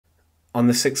On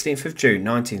the 16th of June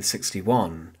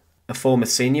 1961, a former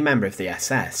senior member of the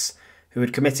SS, who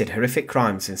had committed horrific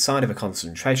crimes inside of a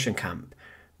concentration camp,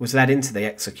 was led into the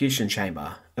execution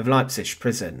chamber of Leipzig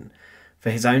Prison for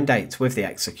his own date with the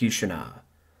executioner.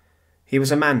 He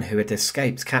was a man who had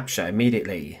escaped capture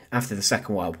immediately after the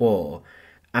Second World War,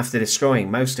 after destroying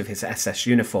most of his SS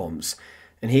uniforms,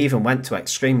 and he even went to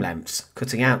extreme lengths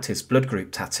cutting out his blood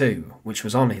group tattoo, which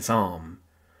was on his arm.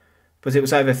 But it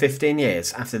was over 15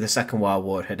 years after the Second World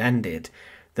War had ended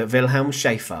that Wilhelm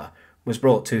Schäfer was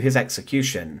brought to his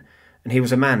execution, and he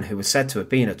was a man who was said to have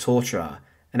been a torturer,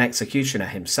 an executioner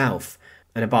himself,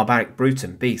 and a barbaric brute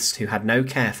and beast who had no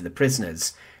care for the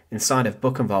prisoners inside of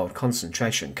Buchenwald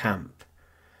Concentration Camp.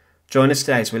 Join us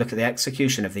today as we look at the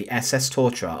execution of the SS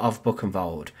torturer of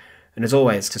Buchenwald, and as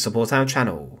always, to support our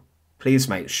channel, please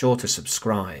make sure to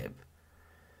subscribe.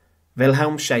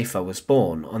 Wilhelm Schäfer was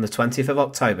born on the 20th of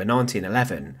October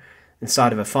 1911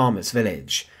 inside of a farmer's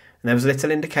village, and there was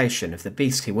little indication of the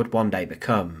beast he would one day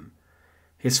become.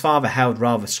 His father held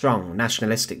rather strong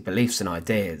nationalistic beliefs and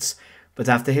ideas, but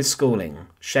after his schooling,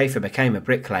 Schäfer became a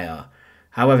bricklayer.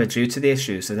 However, due to the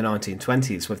issues of the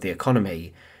 1920s with the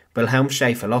economy, Wilhelm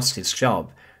Schäfer lost his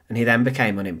job, and he then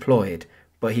became unemployed,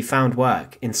 but he found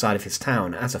work inside of his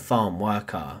town as a farm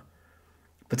worker.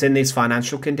 But in these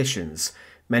financial conditions,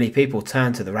 many people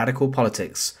turned to the radical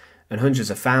politics, and hundreds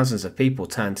of thousands of people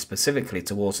turned specifically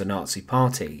towards the Nazi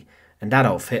Party and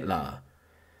Adolf Hitler.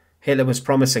 Hitler was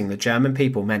promising the German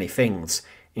people many things,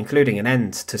 including an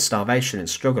end to starvation and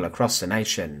struggle across the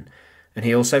nation, and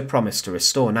he also promised to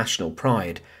restore national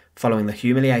pride following the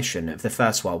humiliation of the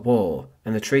First World War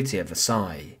and the Treaty of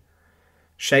Versailles.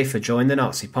 Schäfer joined the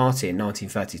Nazi Party in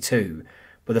 1932,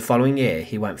 but the following year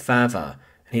he went further,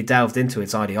 and he delved into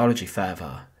his ideology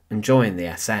further and joined the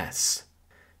SS.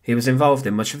 He was involved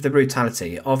in much of the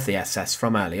brutality of the SS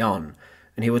from early on,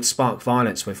 and he would spark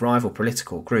violence with rival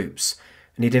political groups,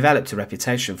 and he developed a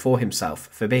reputation for himself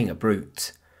for being a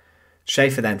brute.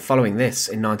 Schäfer then, following this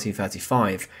in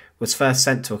 1935, was first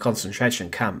sent to a concentration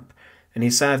camp, and he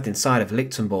served inside of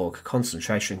Lichtenburg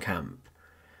concentration camp.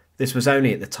 This was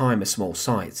only at the time a small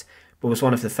site, but was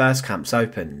one of the first camps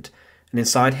opened, and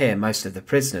inside here most of the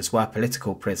prisoners were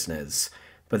political prisoners,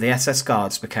 but the SS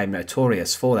guards became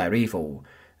notorious for their evil,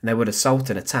 and they would assault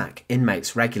and attack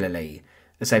inmates regularly,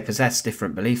 as they possessed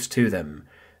different beliefs to them,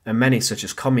 and many, such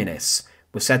as communists,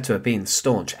 were said to have been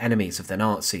staunch enemies of the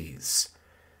Nazis.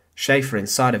 Schäfer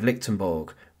inside of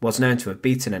Lichtenburg was known to have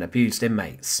beaten and abused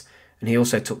inmates, and he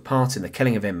also took part in the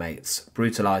killing of inmates,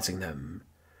 brutalising them.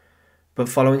 But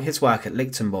following his work at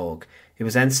Lichtenburg, he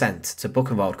was then sent to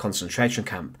Buchenwald Concentration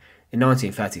Camp in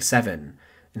 1937,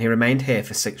 and he remained here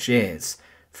for 6 years,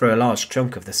 through a large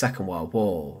chunk of the Second World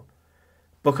War.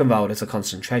 Buchenwald as a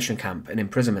concentration camp and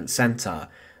imprisonment centre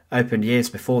opened years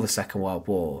before the Second World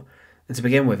War, and to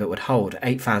begin with it would hold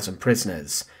 8,000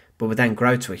 prisoners, but would then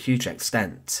grow to a huge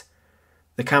extent.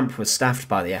 The camp was staffed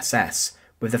by the SS,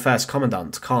 with the first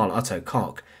commandant, Karl Otto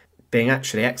Koch, being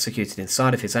actually executed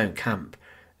inside of his own camp,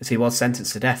 as he was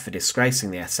sentenced to death for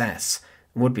disgracing the SS,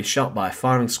 and would be shot by a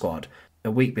firing squad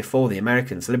a week before the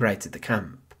Americans liberated the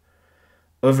camp.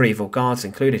 Other evil guards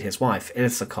included his wife,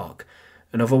 Ilse Koch,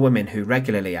 and other women who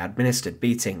regularly administered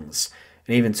beatings,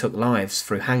 and even took lives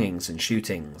through hangings and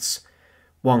shootings.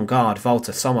 One guard,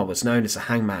 Walter Sommer, was known as a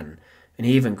hangman, and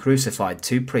he even crucified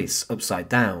 2 priests upside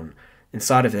down,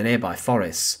 inside of the nearby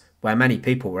forests, where many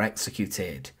people were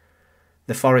executed.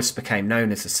 The forests became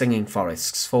known as the singing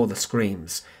forests for the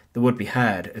screams that would be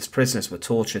heard as prisoners were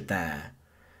tortured there.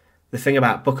 The thing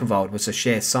about Buchenwald was the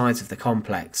sheer size of the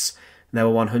complex, and there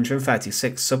were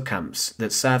 136 subcamps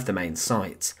that served the main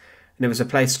site, and it was a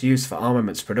place used for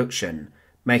armaments production,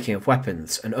 making of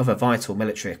weapons and other vital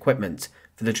military equipment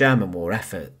for the German war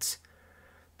effort.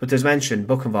 But as mentioned,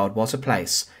 Buchenwald was a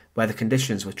place where the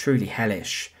conditions were truly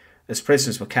hellish, as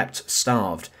prisoners were kept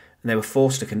starved and they were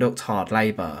forced to conduct hard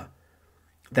labour.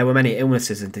 There were many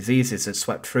illnesses and diseases that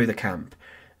swept through the camp,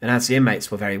 and as the inmates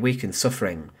were very weak and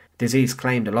suffering, disease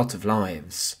claimed a lot of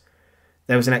lives.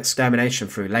 There was an extermination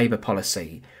through labour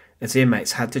policy, as the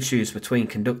inmates had to choose between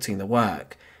conducting the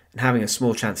work and having a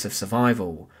small chance of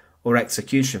survival, or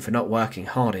execution for not working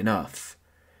hard enough.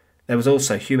 There was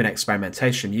also human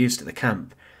experimentation used at the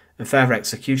camp, and further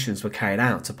executions were carried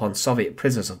out upon Soviet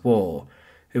prisoners of war,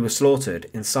 who were slaughtered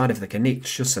inside of the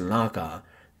Genickschussenlager,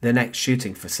 the next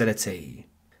shooting facility.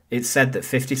 It's said that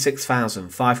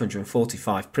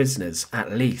 56,545 prisoners,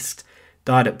 at least,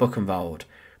 died at Buchenwald,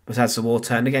 but as the war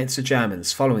turned against the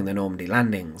Germans following the Normandy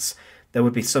landings, there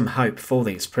would be some hope for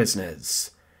these prisoners.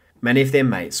 Many of the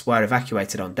inmates were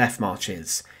evacuated on death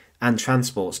marches and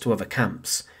transports to other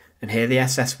camps, and here the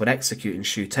SS would execute and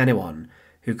shoot anyone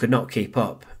who could not keep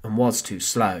up and was too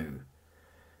slow.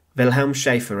 Wilhelm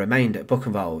Schäfer remained at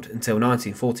Buchenwald until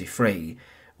 1943,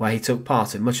 where he took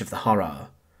part in much of the horror.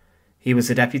 He was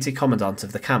the deputy commandant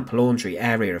of the camp laundry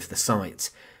area of the site,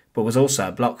 but was also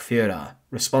a Blockführer,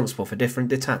 responsible for different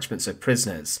detachments of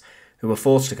prisoners who were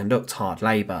forced to conduct hard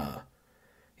labour.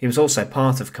 He was also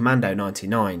part of Commando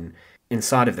 99,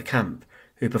 inside of the camp,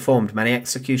 who performed many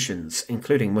executions,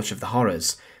 including much of the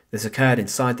horrors that occurred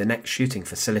inside the next shooting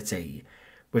facility,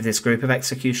 with this group of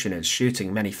executioners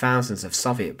shooting many thousands of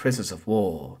Soviet prisoners of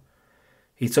war.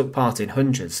 He took part in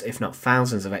hundreds, if not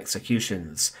thousands, of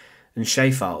executions, and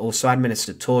Schäfer also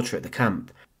administered torture at the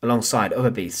camp, alongside other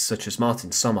beasts such as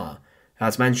Martin Sommer, who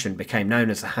as mentioned became known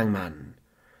as the hangman.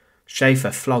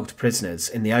 Schäfer flogged prisoners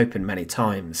in the open many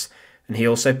times, and he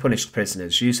also punished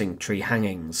prisoners using tree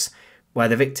hangings, where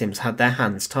the victims had their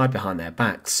hands tied behind their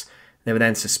backs. They were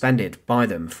then suspended by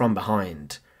them from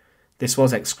behind. This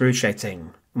was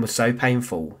excruciating, and was so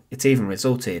painful it even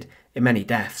resulted in many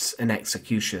deaths and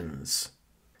executions.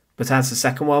 But as the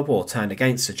Second World War turned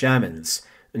against the Germans,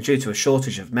 and due to a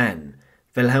shortage of men,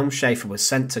 Wilhelm Schäfer was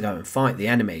sent to go and fight the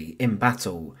enemy in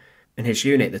battle, and his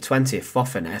unit, the 20th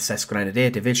Waffen SS Grenadier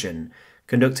Division,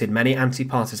 conducted many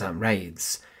anti-partisan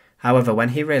raids. However, when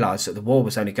he realised that the war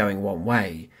was only going one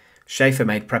way, Schäfer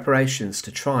made preparations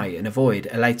to try and avoid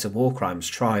a later war crimes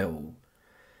trial.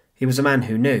 He was a man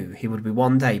who knew he would be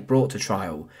one day brought to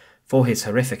trial for his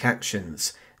horrific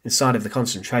actions inside of the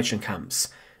concentration camps,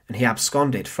 and he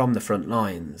absconded from the front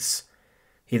lines.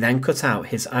 He then cut out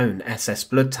his own SS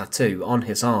blood tattoo on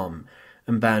his arm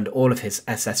and burned all of his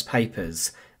SS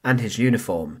papers and his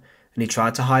uniform, and he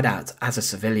tried to hide out as a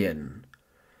civilian.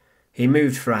 He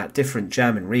moved throughout different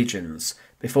German regions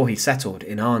before he settled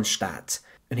in Arnstadt,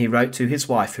 and he wrote to his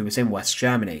wife, who was in West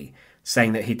Germany,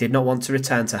 saying that he did not want to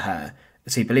return to her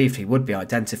as he believed he would be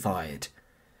identified.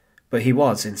 But he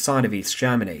was inside of East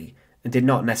Germany and did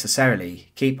not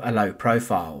necessarily keep a low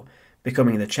profile,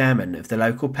 becoming the chairman of the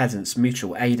local Peasants'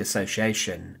 Mutual Aid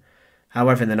Association.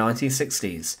 However, in the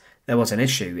 1960s, there was an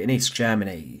issue in East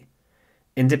Germany.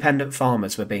 Independent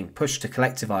farmers were being pushed to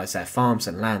collectivise their farms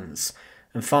and lands,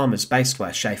 and farmers based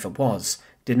where Schäfer was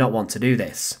did not want to do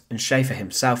this, and Schäfer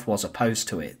himself was opposed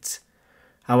to it.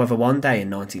 However, one day in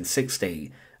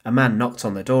 1960, a man knocked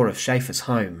on the door of Schäfer's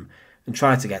home and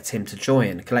tried to get him to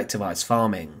join collectivised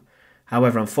farming.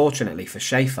 However, unfortunately for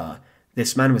Schäfer,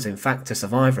 this man was in fact a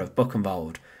survivor of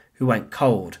Buchenwald, who went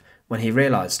cold when he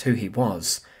realised who he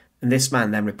was, and this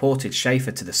man then reported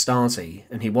Schäfer to the Stasi,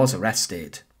 and he was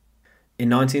arrested. In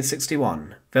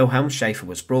 1961, Wilhelm Schäfer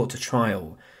was brought to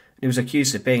trial, and he was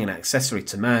accused of being an accessory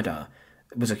to murder,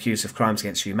 was accused of crimes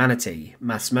against humanity,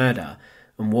 mass murder,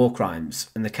 and war crimes,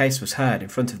 and the case was heard in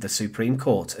front of the Supreme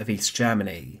Court of East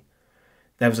Germany.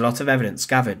 There was a lot of evidence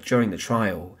gathered during the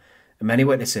trial, and many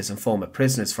witnesses and former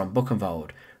prisoners from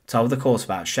Buchenwald told the court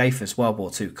about Schäfer's World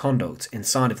War II conduct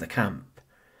inside of the camp.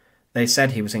 They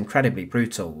said he was incredibly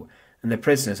brutal, and the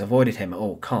prisoners avoided him at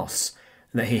all costs,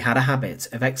 and that he had a habit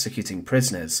of executing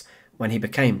prisoners when he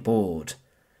became bored.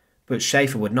 But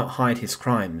Schäfer would not hide his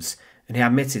crimes, and he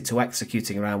admitted to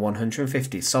executing around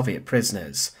 150 Soviet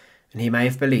prisoners, and he may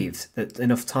have believed that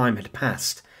enough time had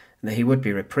passed and that he would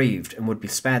be reprieved and would be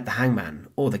spared the hangman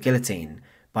or the guillotine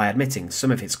by admitting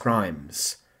some of his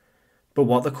crimes. But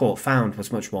what the court found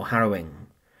was much more harrowing.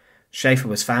 Schäfer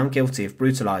was found guilty of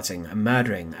brutalising and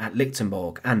murdering at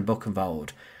Lichtenburg and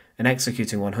Buchenwald, and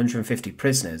executing 150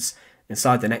 prisoners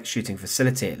inside the next shooting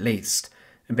facility at least,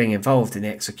 and being involved in the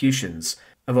executions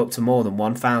of up to more than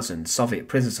 1,000 Soviet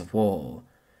prisoners of war.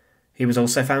 He was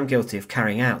also found guilty of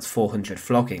carrying out 400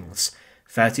 floggings,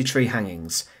 30 tree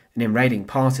hangings, and in raiding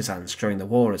partisans during the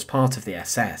war as part of the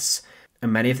SS,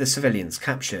 and many of the civilians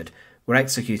captured were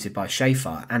executed by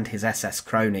Schäfer and his SS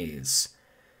cronies.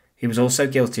 He was also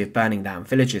guilty of burning down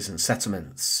villages and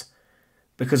settlements.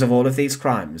 Because of all of these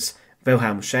crimes,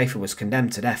 Wilhelm Schäfer was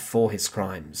condemned to death for his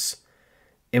crimes.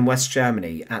 In West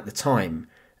Germany, at the time,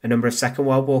 a number of Second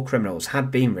World War criminals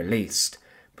had been released,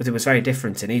 but it was very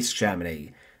different in East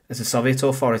Germany, as the Soviet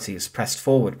authorities pressed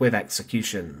forward with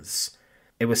executions.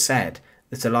 It was said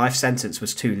that a life sentence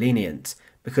was too lenient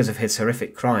because of his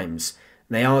horrific crimes,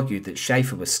 and they argued that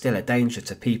Schäfer was still a danger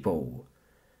to people.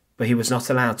 But he was not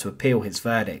allowed to appeal his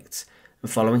verdict, and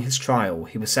following his trial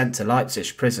he was sent to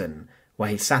Leipzig Prison, where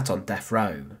he sat on death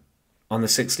row. On the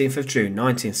 16th of June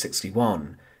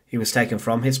 1961, he was taken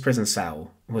from his prison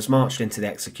cell and was marched into the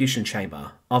execution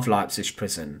chamber of Leipzig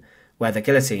Prison, where the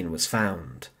guillotine was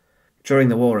found. During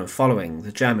the war and following,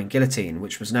 the German guillotine,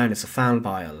 which was known as the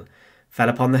Pfahlbeil, fell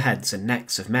upon the heads and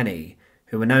necks of many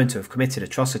who were known to have committed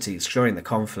atrocities during the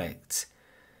conflict.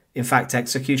 In fact,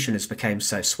 executioners became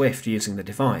so swift using the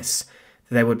device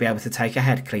that they would be able to take a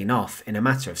head clean off in a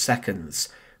matter of seconds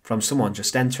from someone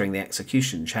just entering the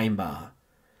execution chamber.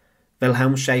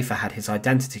 Wilhelm Schäfer had his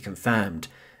identity confirmed,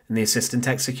 and the assistant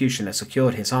executioner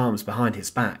secured his arms behind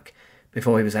his back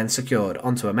before he was then secured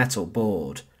onto a metal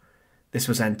board. This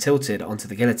was then tilted onto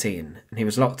the guillotine, and he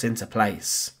was locked into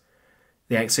place.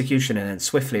 The executioner then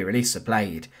swiftly released the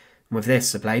blade, and with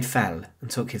this the blade fell and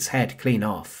took his head clean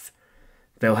off.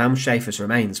 Wilhelm Schäfer's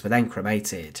remains were then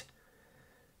cremated.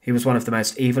 He was one of the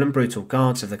most evil and brutal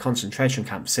guards of the concentration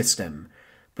camp system,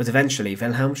 but eventually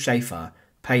Wilhelm Schäfer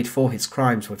paid for his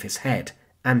crimes with his head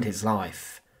and his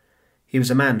life. He was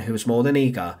a man who was more than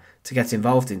eager to get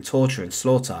involved in torture and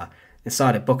slaughter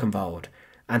inside of Buchenwald,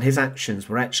 and his actions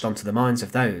were etched onto the minds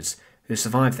of those who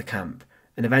survived the camp,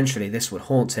 and eventually this would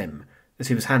haunt him as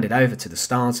he was handed over to the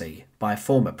Stasi by a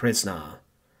former prisoner.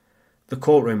 The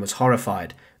courtroom was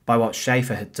horrified by what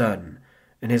Schäfer had done,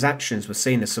 and his actions were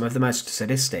seen as some of the most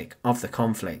sadistic of the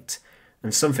conflict,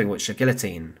 and something which the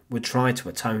guillotine would try to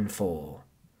atone for.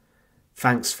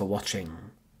 Thanks for watching.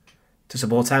 To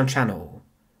support our channel,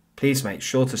 please make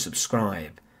sure to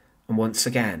subscribe, and once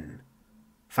again,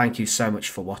 thank you so much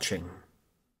for watching.